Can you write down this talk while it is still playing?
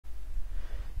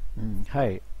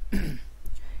Hi.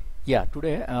 Yeah,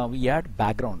 today we add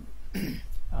background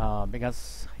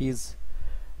because he's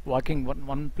walking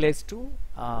one place to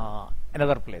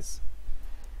another place.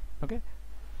 Okay.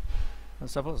 Now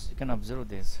suppose you can observe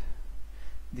this.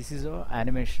 This is a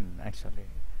animation actually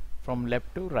from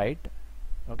left to right.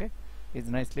 Okay, it's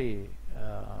nicely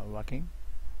walking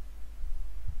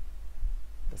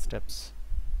the steps.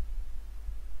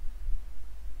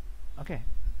 Okay,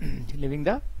 leaving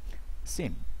the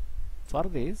scene. For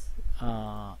this,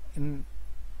 in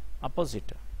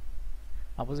opposite.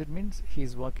 Opposite means he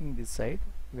is walking this side.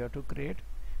 We have to create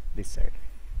this side.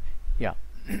 Yeah.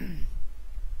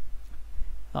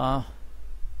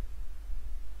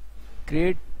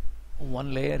 Create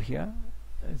one layer here.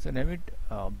 So name it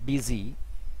BZ.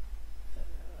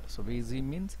 So BZ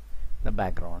means the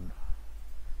background.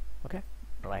 Okay.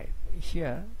 Right.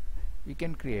 Here we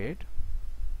can create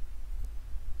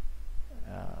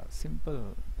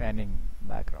simple panning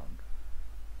background.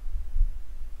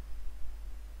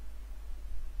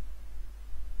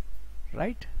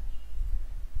 Right.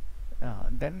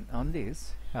 Then on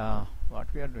this, what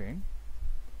we are doing,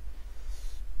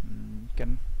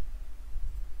 can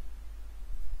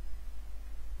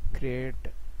create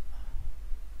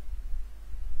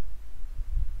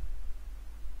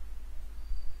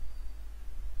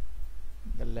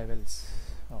the levels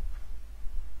of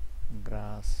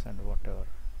grass and whatever,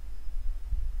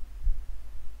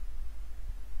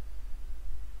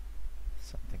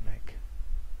 something like.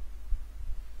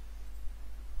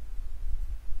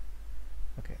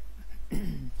 Okay.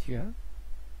 Here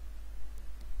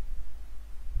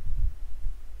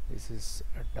this is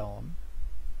down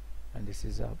and this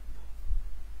is up,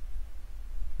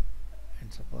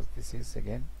 and suppose this is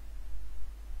again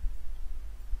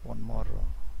one more row.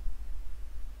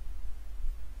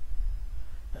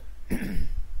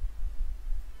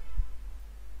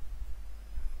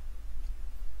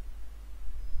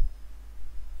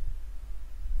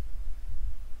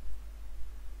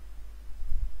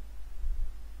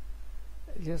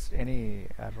 Just any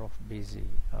rough BZ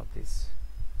of this.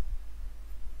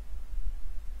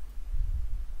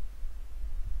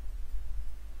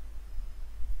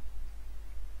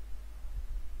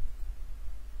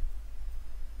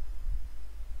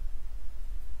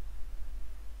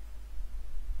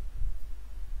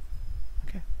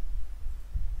 Okay.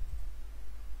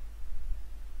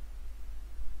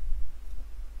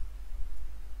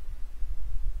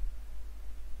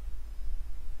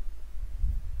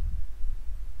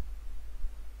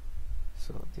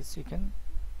 So this you can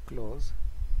close,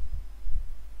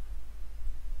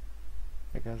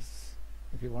 because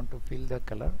if you want to fill the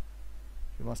color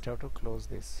you must have to close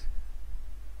this.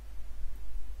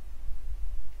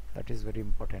 That is very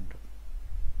important.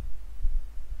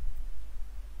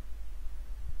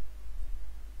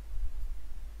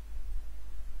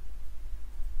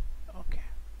 Okay.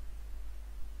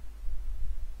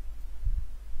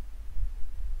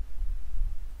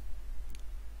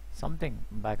 Something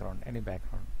background, any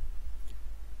background.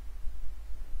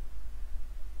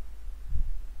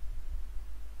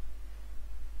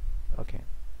 Okay,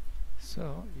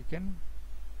 so you can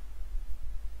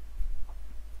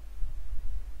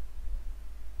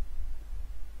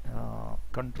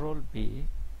control B,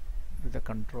 with the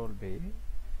control B,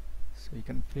 so you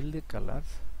can fill the colors,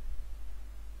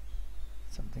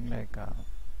 something like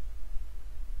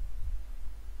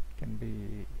can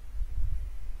be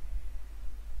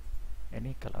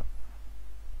any color.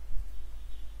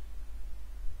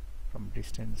 From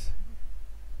distance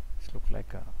it look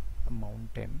like a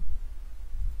mountain.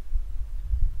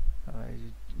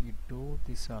 You do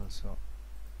this also,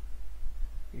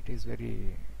 it is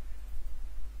very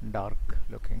dark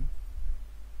looking,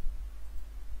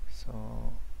 so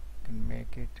you can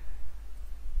make it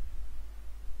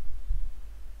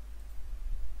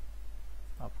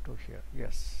up to here.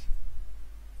 Yes,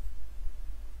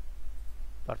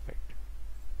 perfect.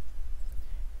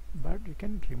 But you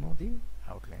can remove the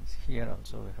outlines. Here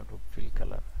also we have to fill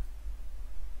color.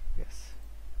 Yes.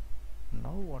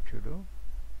 Now what you do,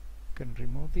 you can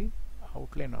remove the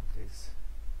outline of this.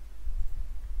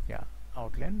 Yeah,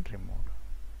 outline removed.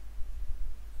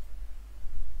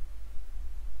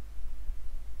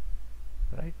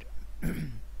 Right.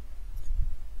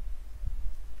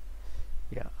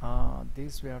 Yeah,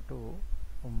 this we have to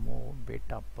move bit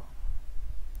up.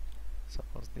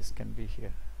 Suppose this can be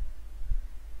here.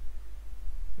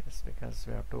 Yes, because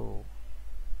we have to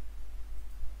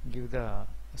give the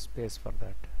space for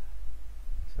that.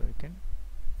 So we can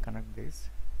connect this.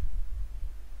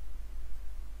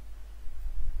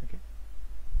 Okay,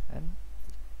 and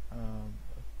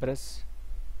press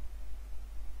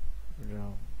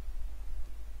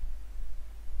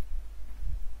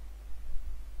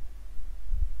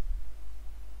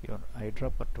your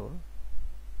eyedropper tool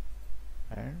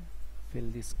and fill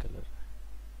this color.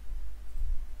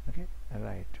 Okay,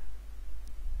 right.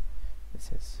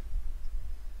 This is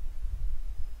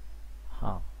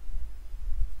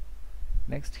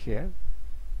next here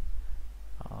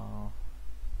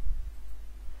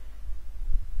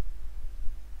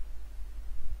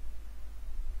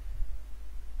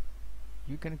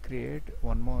you can create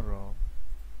one more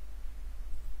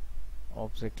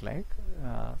object, like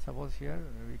suppose here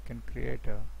we can create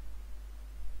a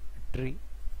tree.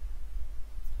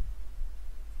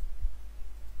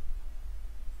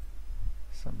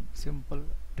 Some simple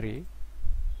tree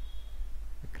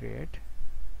we create.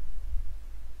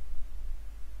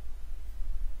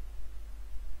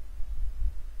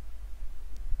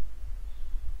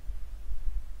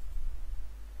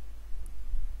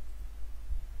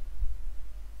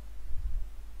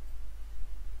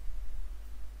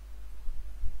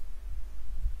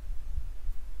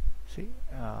 See,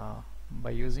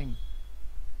 by using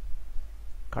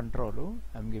control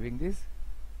I am giving this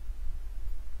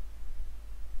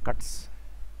cuts.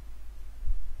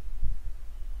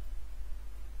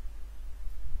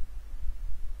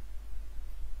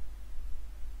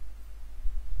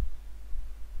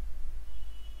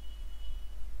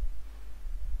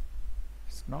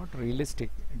 It's not realistic,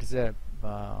 it is a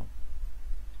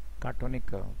cartoonic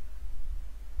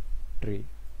tree.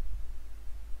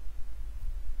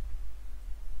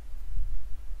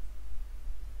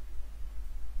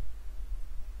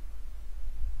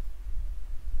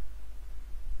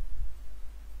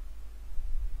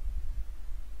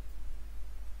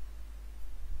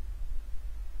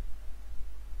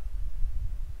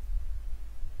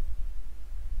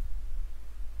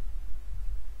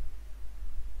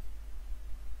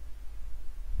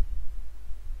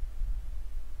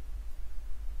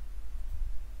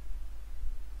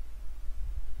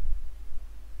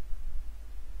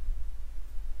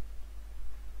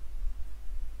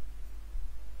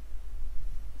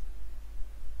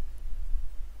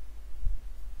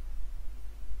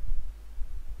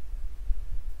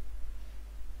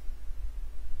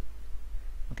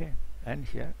 Okay, and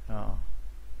here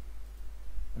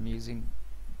I'm using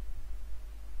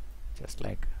just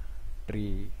like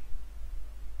tree,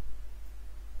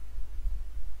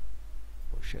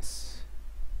 bushes,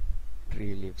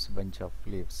 tree leaves, bunch of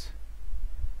leaves.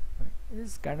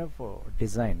 This is kind of a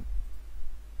design.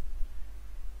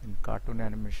 In cartoon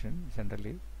animation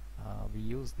generally we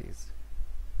use these.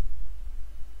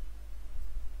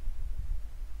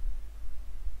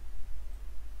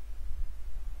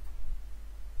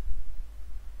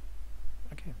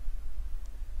 Okay.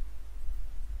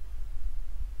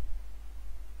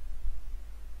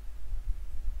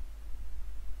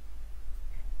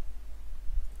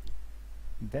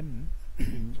 Then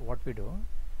what we do,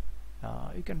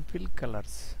 you can fill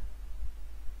colors,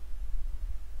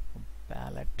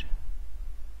 palette,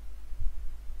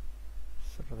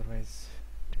 so otherwise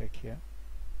take here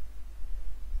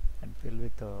and fill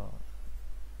with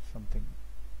something.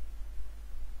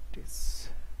 It is,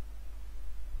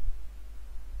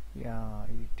 yeah,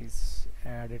 it is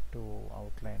added to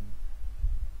outline.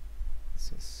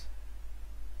 This is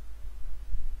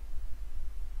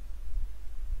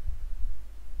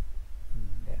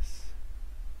yes.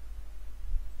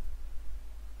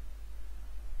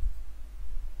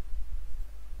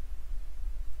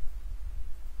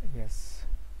 Yes.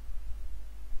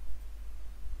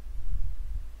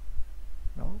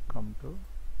 Now come to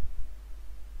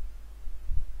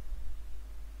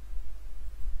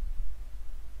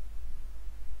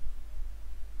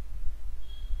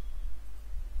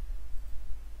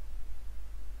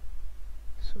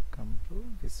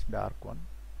this dark one.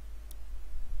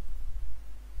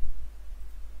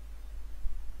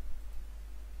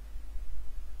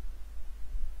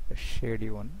 The shady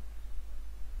one.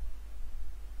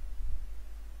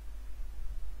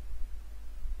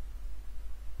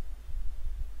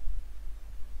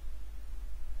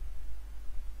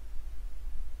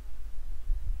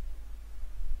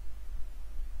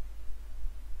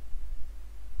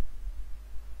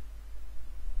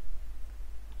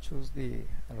 Choose the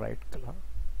right color,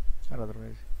 or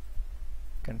otherwise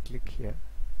you can click here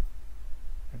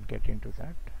and get into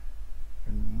that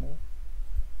and move,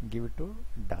 give it to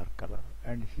dark color,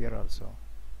 and here also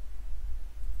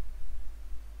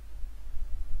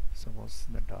suppose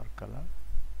the dark color,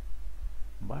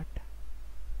 but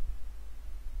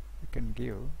you can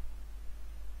give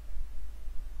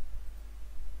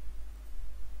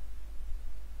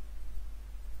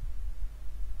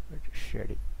it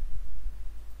shady.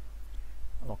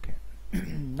 Okay.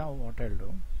 Now what I'll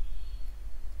do,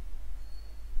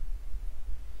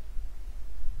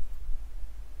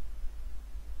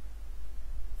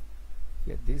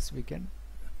 this we can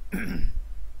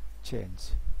change.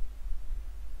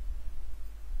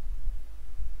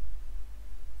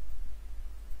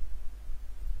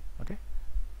 Okay,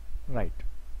 right.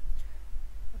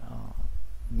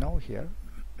 Now here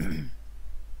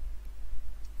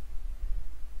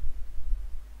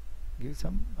give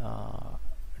some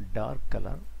dark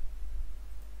color.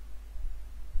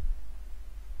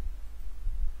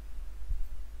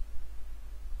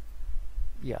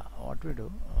 Yeah, what we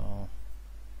do,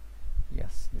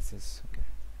 yes, this is okay,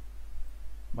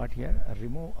 but here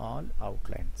remove all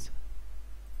outlines.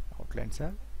 Outlines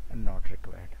are not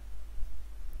required,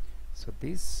 so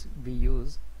this we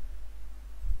use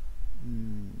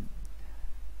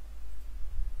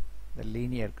the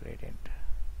linear gradient.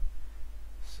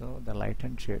 So the light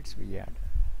and shades we add.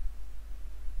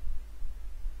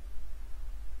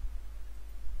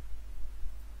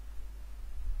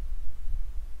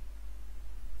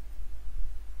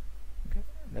 Okay,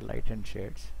 the light and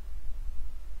shades.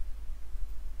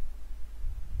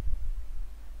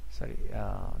 Sorry,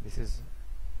 this is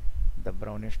the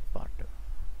brownish part.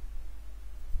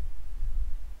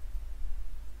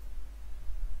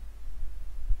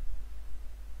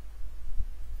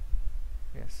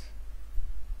 Yes.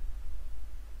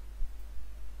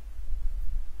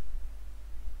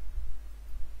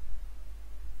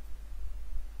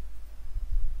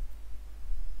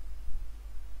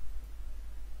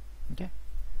 Okay,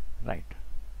 right.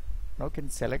 Now can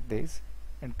select this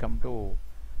and come to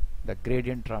the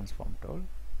gradient transform tool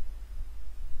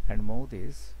and move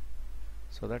this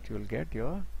so that you will get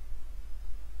your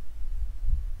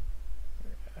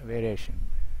variation.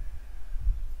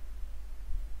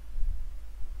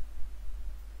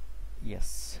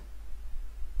 Yes.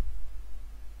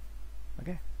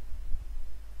 Okay.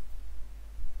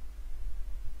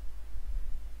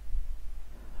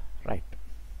 Right.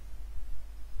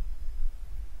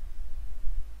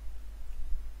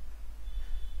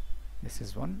 This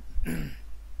is one.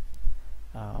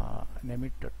 Name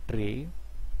it tree.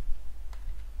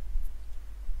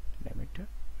 Name it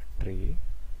tree.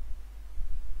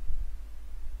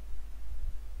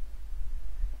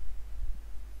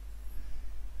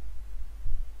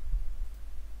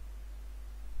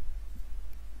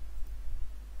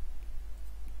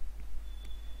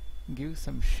 Give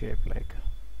some shape like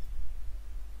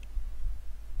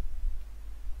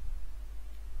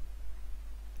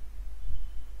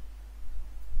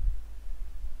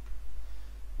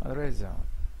otherwise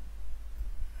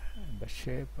the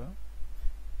shape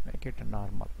make it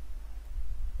normal,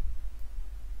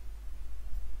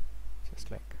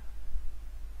 just like,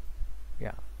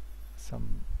 yeah,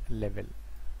 some level.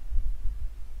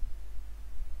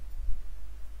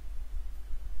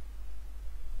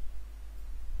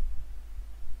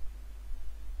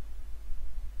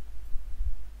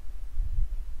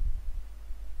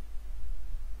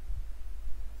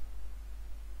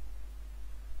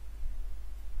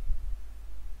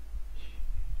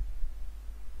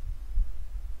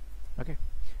 Okay,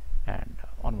 and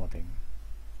one more thing.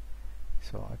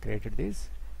 So I created this.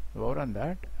 Over on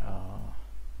that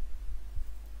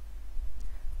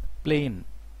plane,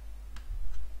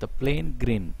 the plane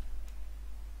green.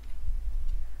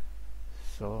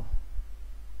 So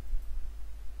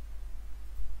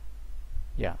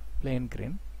yeah, plane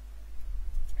green.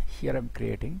 Here I'm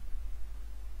creating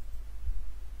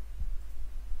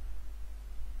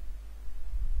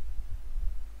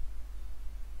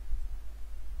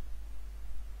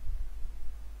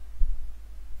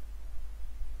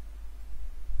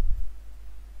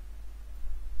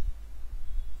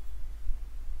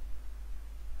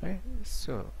right.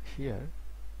 So here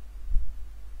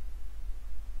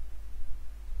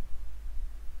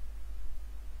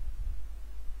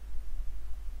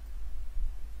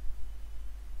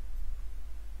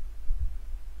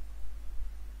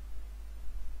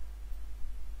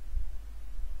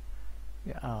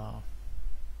yeah,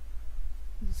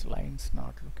 this line's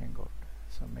not looking good,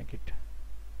 so make it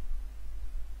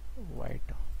white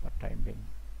for time being.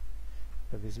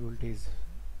 The visibility is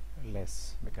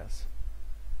less because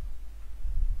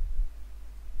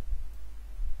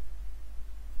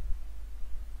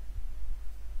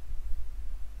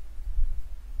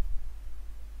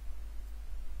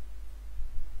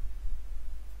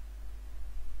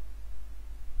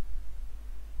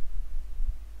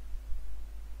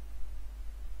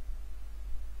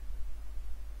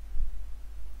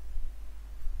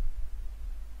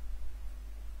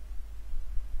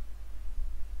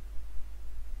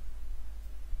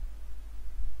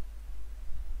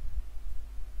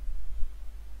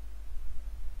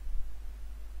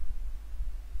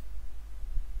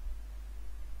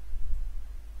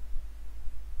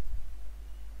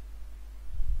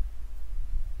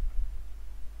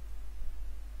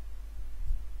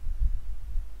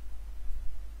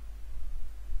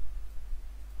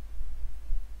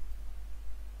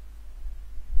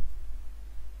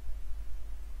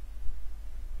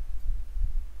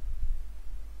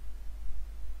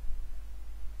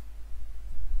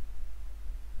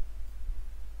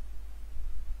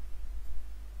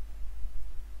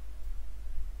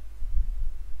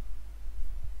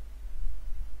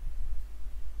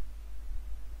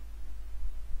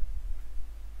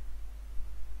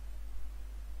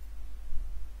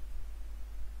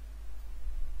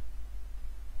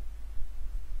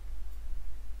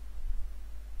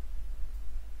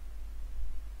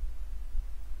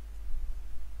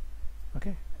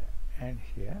Okay, and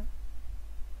here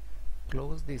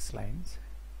close these lines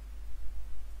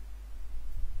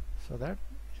so that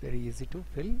it's very easy to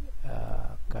fill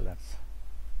colors.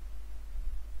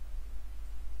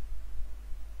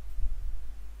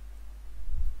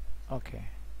 Okay,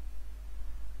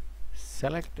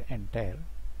 select entire,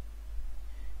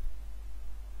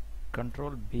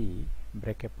 Control B,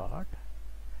 break apart,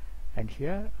 and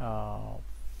here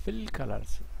fill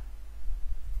colors.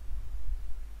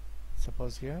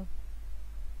 Suppose here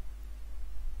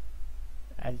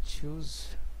I'll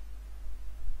choose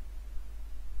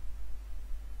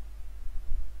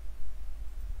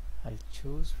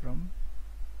from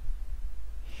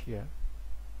here.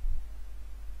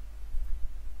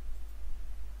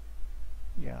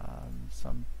 Yeah,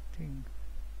 something.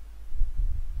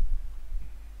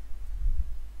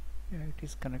 Yeah, it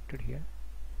is connected here.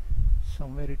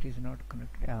 Somewhere it is not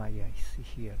connected. Yeah, I see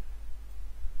here.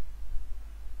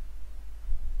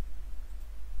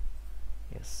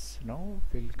 Yes, now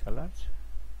fill colors,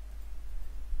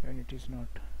 and it is not.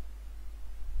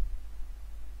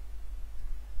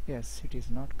 Yes, it is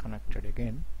not connected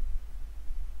again.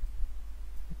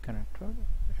 Connected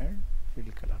and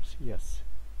fill colors. Yes.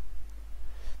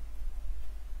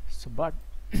 So, but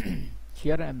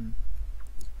here I am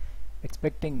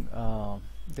expecting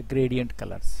the gradient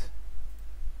colors.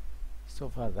 So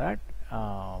for that,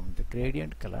 the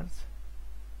gradient colors,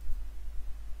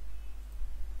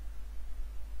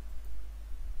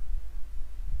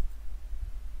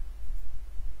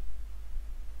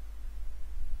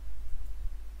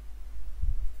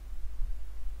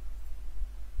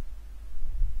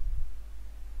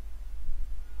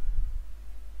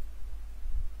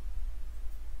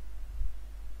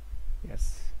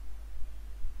 yes,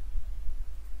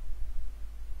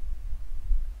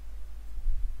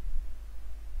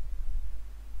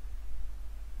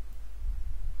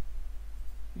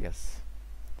 yes.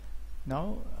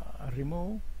 Now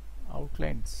remove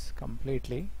outlines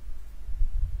completely.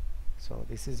 So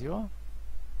this is your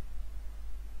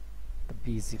the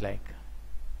BZ like,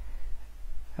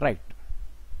 right?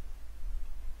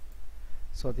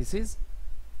 So this is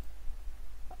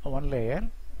one layer,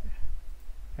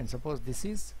 and suppose this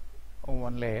is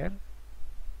one layer,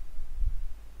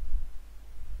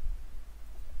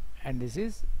 and this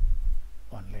is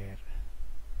one layer.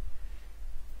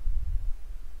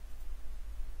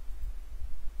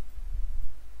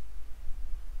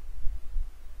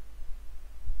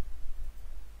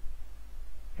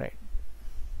 Right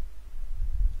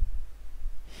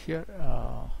here,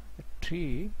 the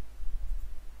tree,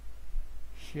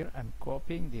 here I'm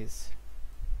copying this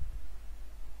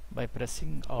by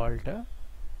pressing Alt.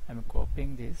 I'm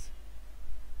copying this,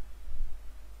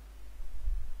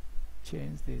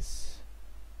 change this,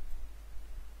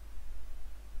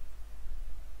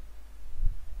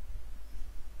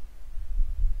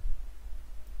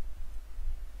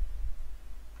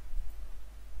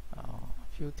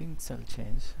 few things I'll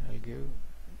change. I'll give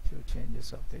few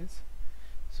changes of this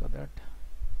so that,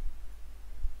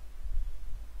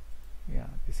 yeah,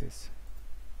 this is,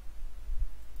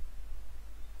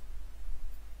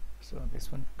 so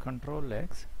this one Control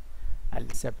X, I'll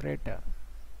separate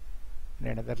in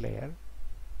another layer.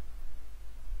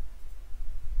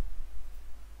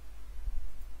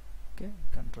 Okay,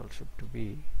 Control Shift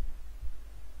V,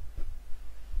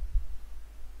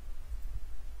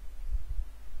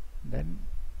 then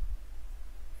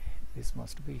this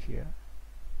must be here,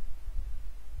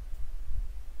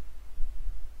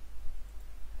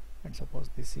 and suppose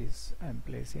this is I'm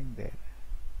placing there,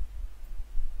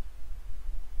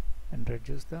 and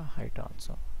reduce the height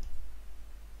also.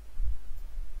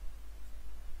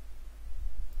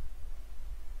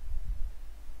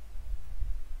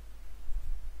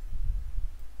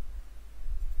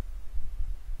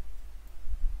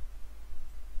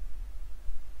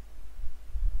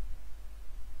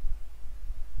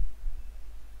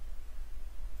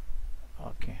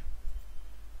 Okay,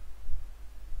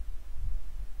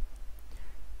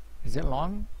 it's a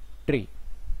long tree.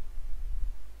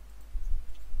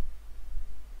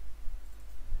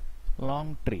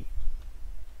 Long tree.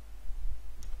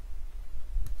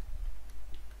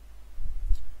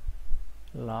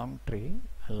 Long tree.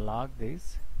 I'll lock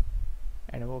this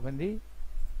and open the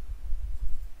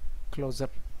closer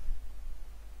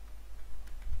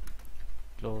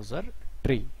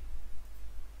tree.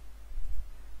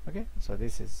 Okay, so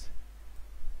this is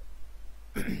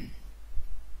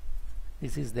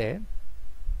this is there.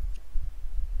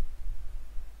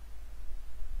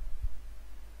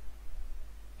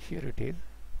 Here it is.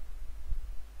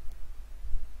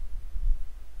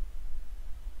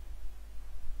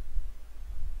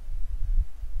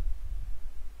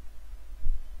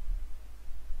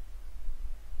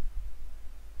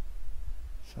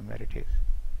 somewhere it is.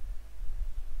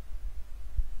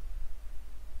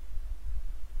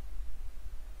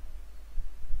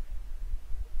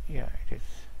 Yeah, it is.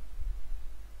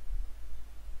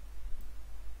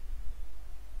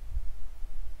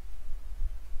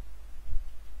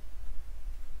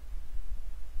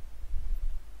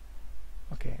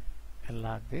 Okay, I'll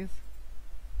lock this,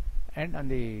 and on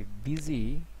the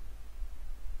busy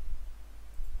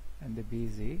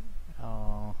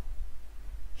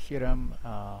here I'm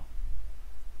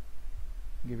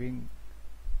giving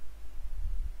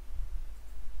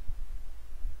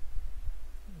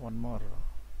one more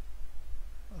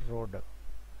road,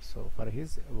 so for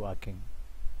his walking.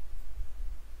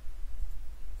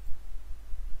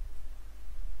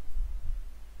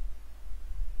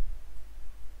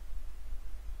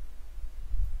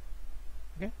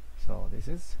 Okay, so this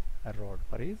is a road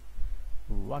for his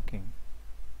walking.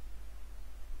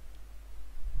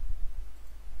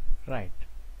 Right,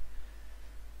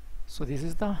 so this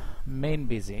is the main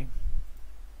busy.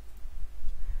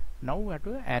 Now we have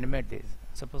to animate this.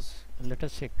 Suppose let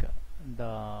us check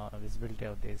the visibility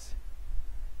of this.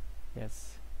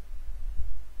 Yes,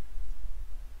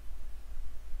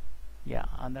 yeah,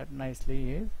 and that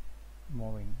nicely is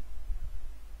moving.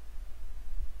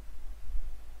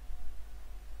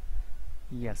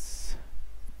 Yes,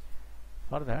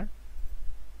 for that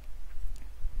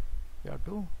you have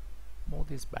to move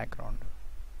this background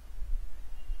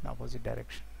in opposite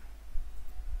direction.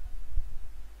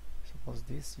 Suppose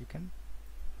this you can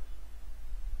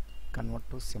convert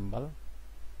to symbol.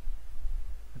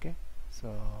 Okay,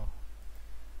 so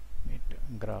need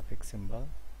graphic symbol,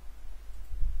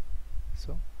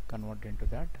 so convert into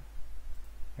that,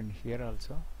 and here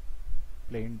also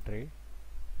plain tray.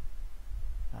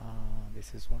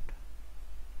 This is what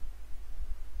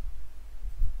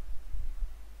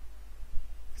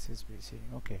this is busy.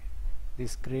 Okay,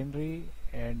 this greenery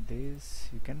and this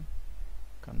you can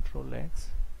control X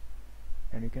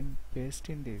and you can paste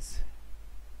in this,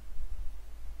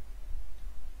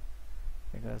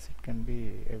 because it can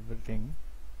be everything.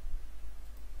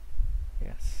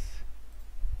 Yes,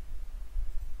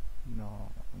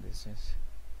 no, this is,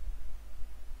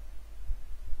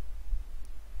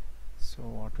 so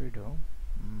what we do,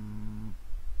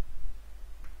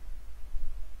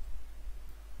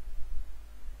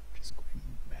 just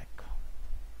going back.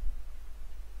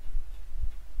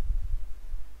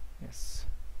 Yes,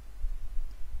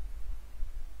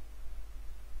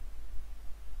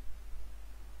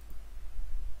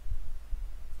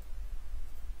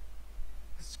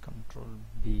 let's Control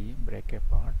B, break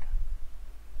apart,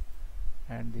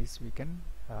 and this we can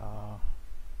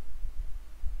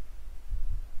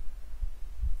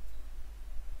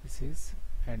this is,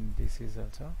 and this is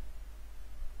also,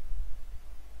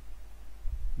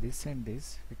 this and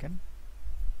this we can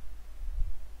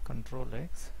Control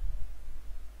X,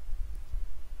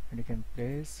 and you can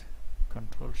place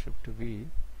Control Shift V.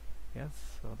 Yes,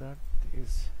 so that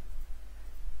is,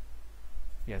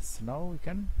 yes, now we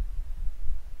can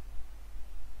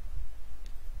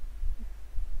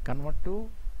convert to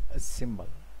a symbol.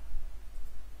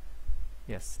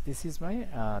 Yes, this is my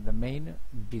the main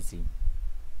busy.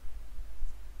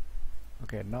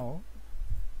 Okay, now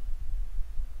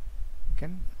you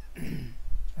can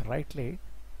right click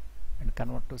and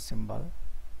convert to symbol.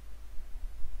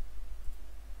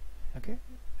 Okay,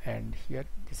 and here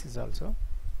this is also,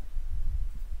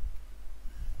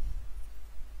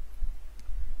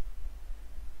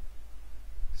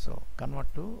 so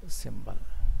convert to symbol.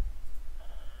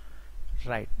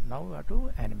 Right, now we have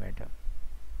to animate.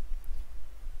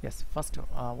 Yes, first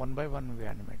one by one we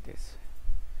animate this.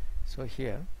 So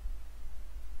here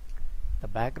the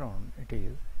background, it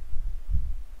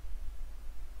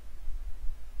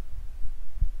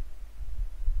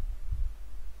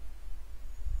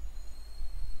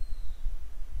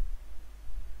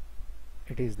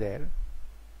is there.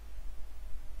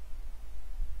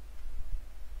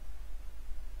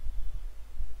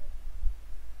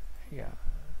 Yeah,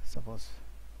 suppose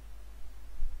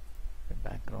the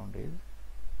background is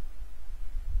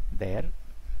there.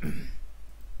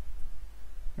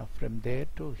 Now from there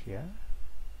to here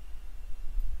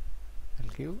I'll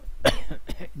give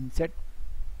insert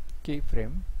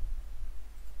keyframe.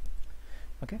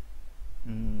 Okay,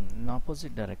 in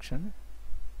opposite direction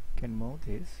can move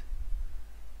this.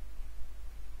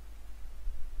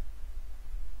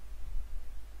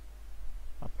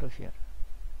 Up to here.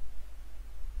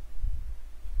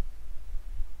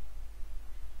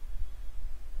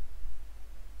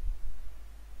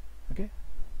 Okay,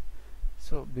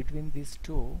 so between these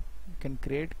two you can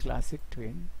create classic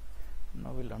twin.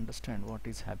 Now we'll understand what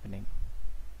is happening.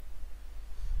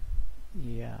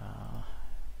 Yeah,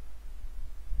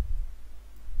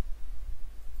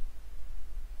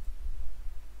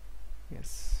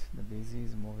 yes, the busy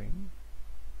is moving,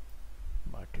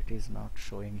 but it is not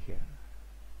showing here.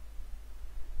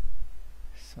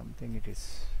 Something it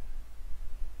is,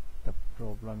 the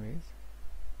problem is,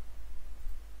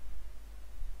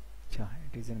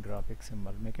 it is in graphic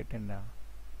symbol. Make it in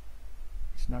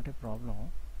it's not a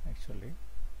problem actually.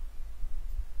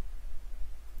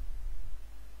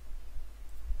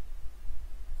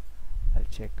 I'll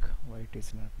check why it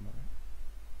is not moving.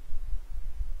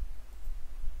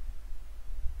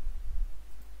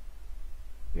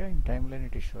 Yeah, in timeline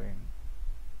it is showing.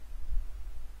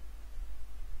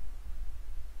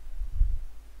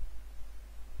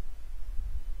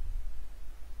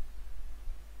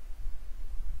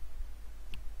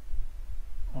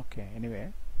 Okay,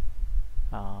 anyway,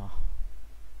 I'll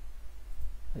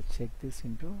check this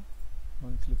into no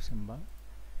clip symbol.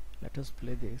 Let us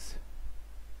play this.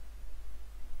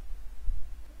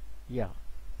 Yeah,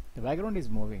 the background is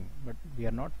moving, but we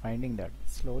are not finding that.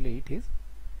 Slowly it is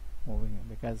moving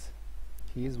because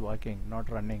he is walking, not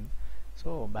running.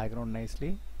 So background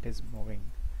nicely it is moving.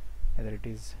 Whether it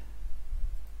is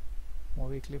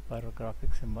movie clip or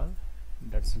graphic symbol,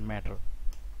 doesn't matter.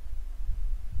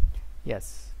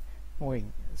 Yes,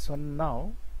 moving. So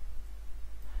now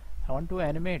I want to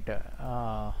animate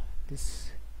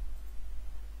this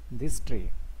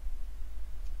tree.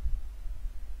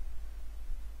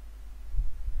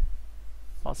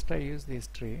 First I use this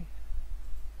tree.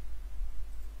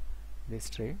 It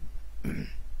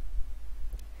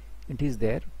is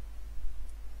there.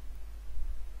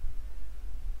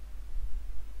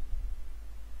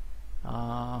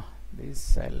 This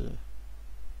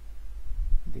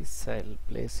cell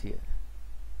place here.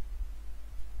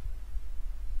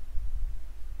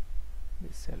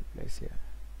 This cell place here.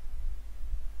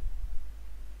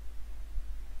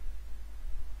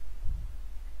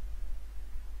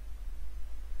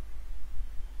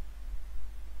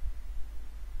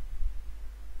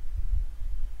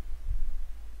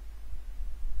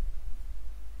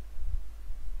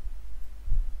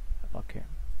 Okay.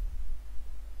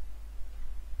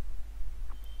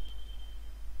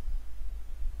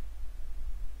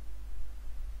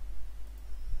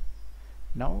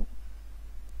 Now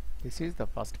this is the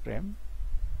first frame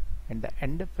and the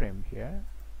end frame here.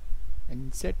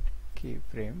 Insert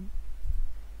keyframe.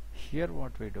 Here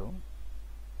what we do,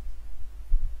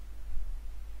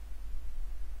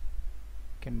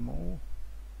 can move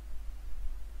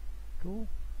to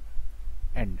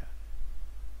end.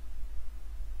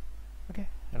 Okay,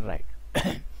 right.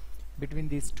 Between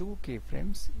these two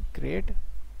keyframes create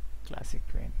classic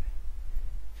twin.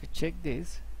 If you check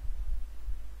this,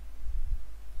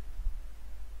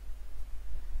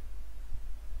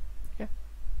 okay,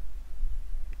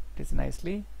 it is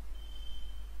nicely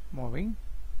moving,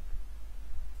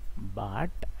 but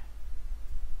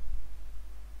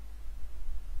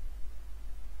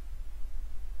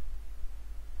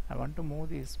I want to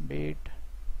move this bit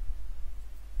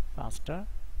faster.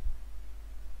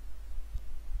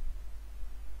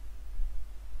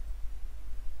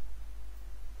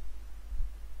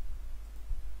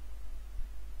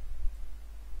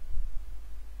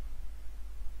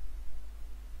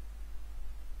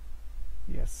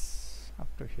 Yes, up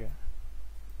to here.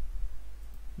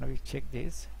 Now we check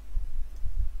this.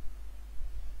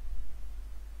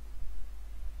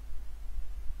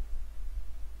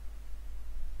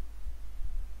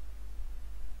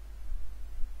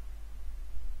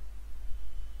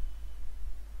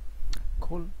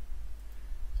 Cool.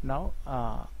 Now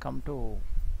come to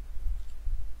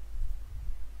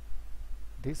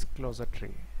this closure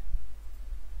tree.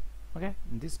 Okay,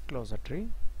 this closure tree,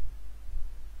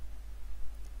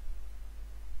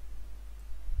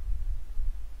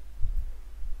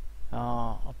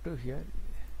 up to here,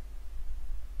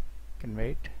 can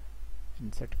wait,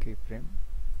 insert keyframe.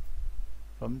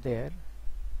 From there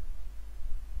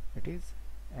it is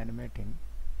animating.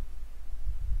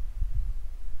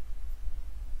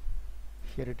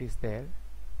 Here it is there.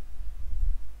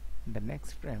 In the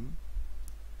next frame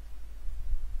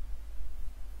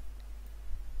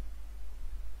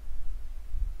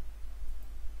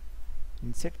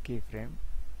insert keyframe.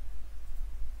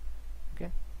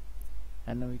 Okay,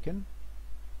 and now we can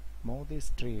move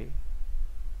this tree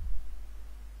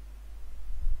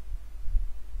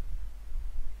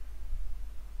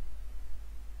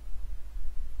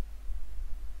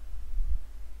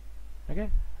okay,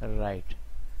 right.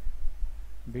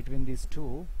 Between these two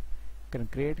you, can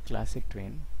create classic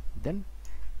twin, then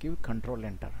give control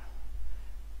enter.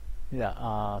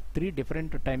 Yeah, three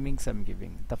different timings I'm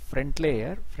giving. The front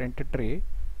layer, front tree,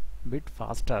 bit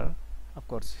faster. Of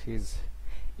course, he's,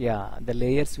 yeah, the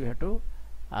layers we have to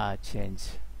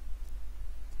change.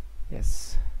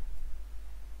 Yes.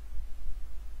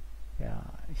 Yeah,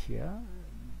 here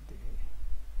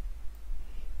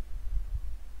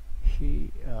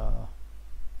he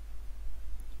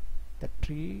the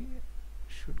tree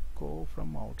should go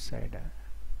from outside,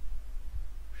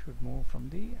 should move from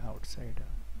the outside.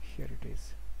 Here it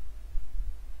is.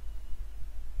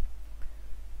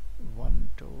 1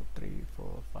 2 3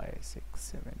 4 5 6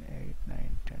 7 8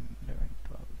 9 10 11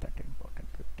 12 13 14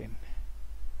 15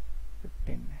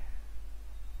 15.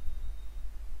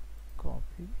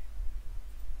 Copy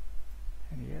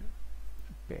and here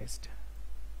paste,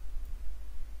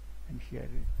 and here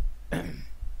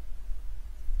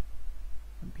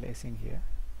I'm placing here.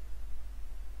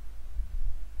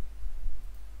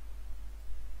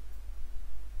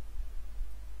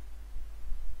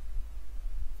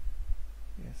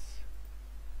 Yes,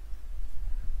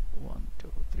 1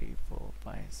 2 3 4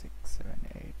 5 6 7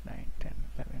 8 9 10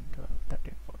 11 12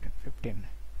 13 14 15.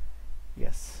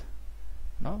 Yes,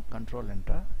 now control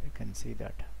enter, you can see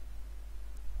that.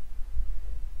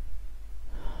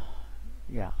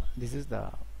 Yeah, this is the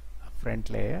front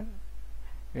layer.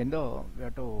 Even though we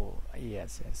have to,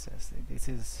 yes, this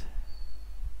is,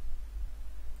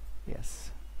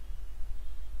 yes,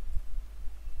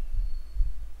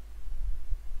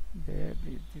 there,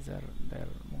 these are, they're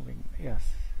moving, yes,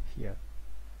 here.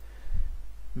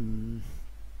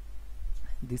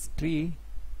 This tree,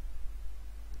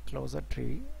 closer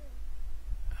tree,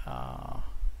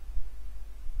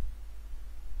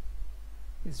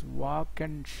 is walk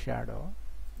and shadow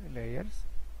layers.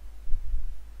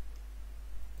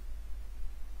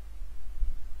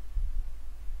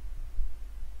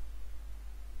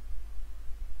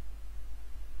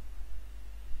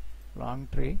 Long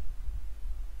tree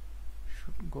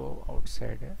should go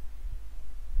outside.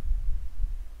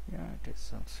 Yeah, it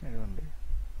is outside only.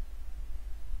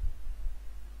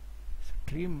 So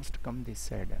tree must come this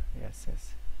side. Yes.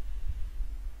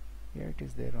 Yeah, it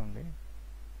is there only.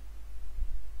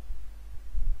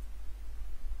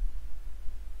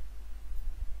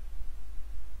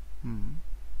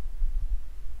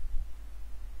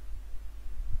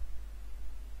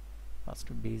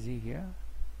 First busy here.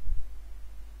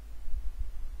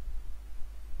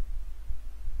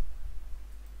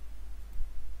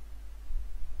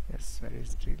 Yes, where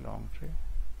is tree? Long tree.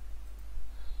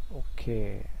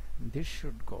 Okay, this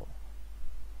should go.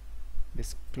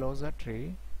 This closer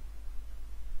tree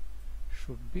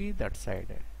should be that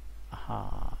side.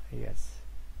 Aha, yes,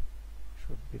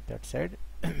 should be that side.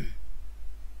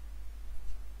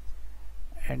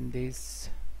 And this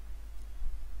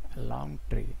long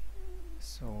tree,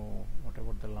 so what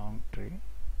about the long tree?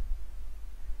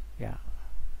 Yeah,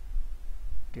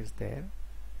 it is there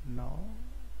now.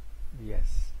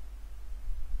 Yes,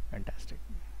 fantastic,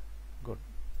 good.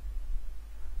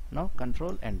 Now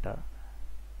control enter,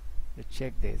 let's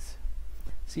check this.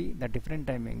 See the different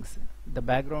timings. The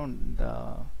background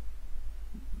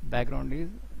is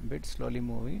bit slowly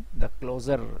moving, the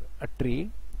closer a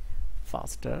tree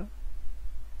faster,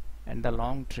 and the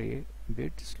long tree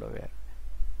bit slower.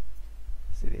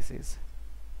 See, this is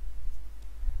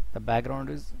the background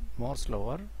is more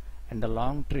slower and the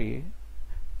long tree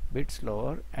bit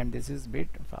slower, and this is bit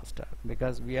faster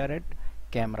because we are at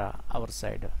camera our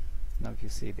side. Now if you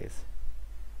see this,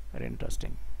 very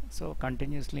interesting. So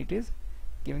continuously it is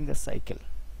giving the cycle.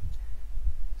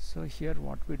 So here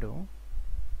what we do,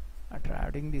 after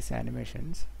adding these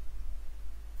animations,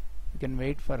 you can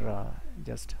wait for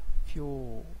just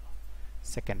few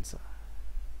seconds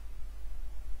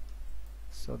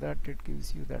so that it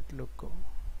gives you that look.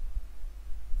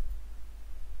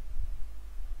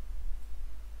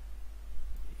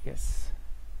 Yes,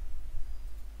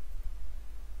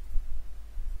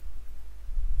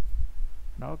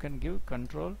 now can give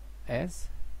control S,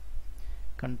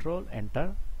 control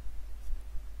enter.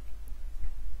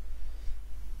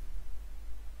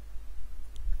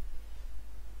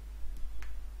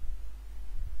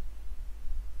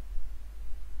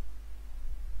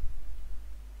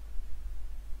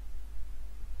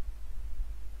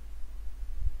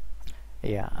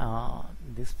 Yeah,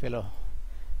 this fellow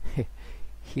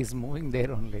he's moving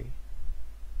there only.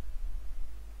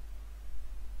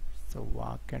 So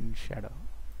walk and shadow,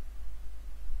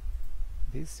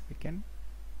 this we can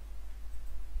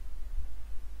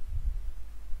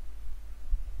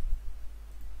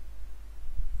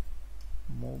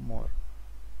move more.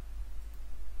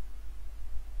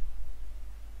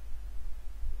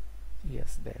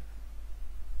 Yes, there.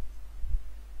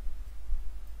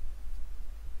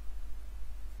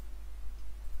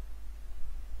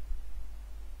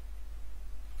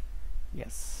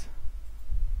 Yes,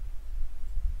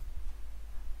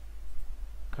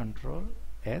 Control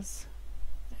S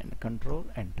and Control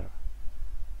Enter.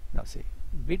 Now see,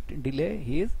 bit delay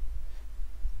he is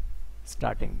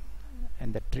starting,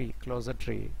 and the tree, closer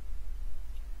tree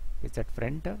is at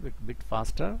front with bit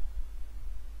faster.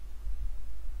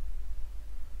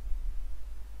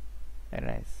 Very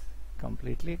nice,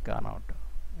 completely gone out,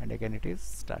 and again it is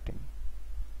starting.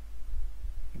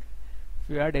 If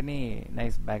you add any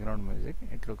nice background music,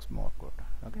 it looks more good.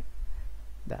 Okay,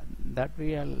 that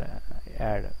we will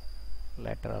add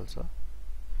later also.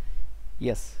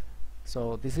 Yes,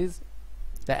 so this is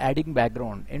the adding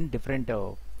background in different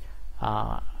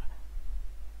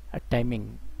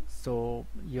timing. So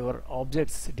your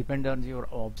objects depend on your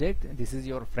object. This is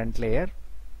your front layer,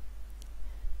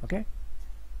 okay,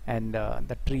 and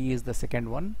the tree is the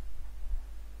second one,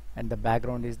 and the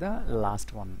background is the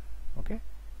last one. Okay,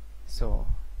 so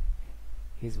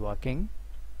he's walking.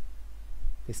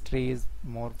 This tree is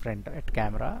more front at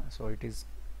camera, so it is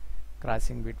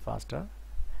crossing bit faster,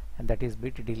 and that is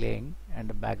bit delaying, and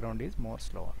the background is more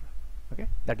slower. Okay,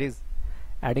 that is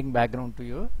adding background to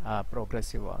your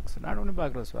progressive works. Not only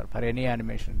progressive work, for any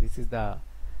animation, this is the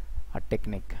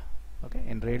technique. Okay,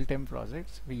 in real-time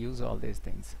projects we use all these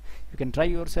things. You can try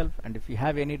yourself, and if you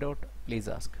have any doubt, please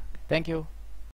ask. Thank you.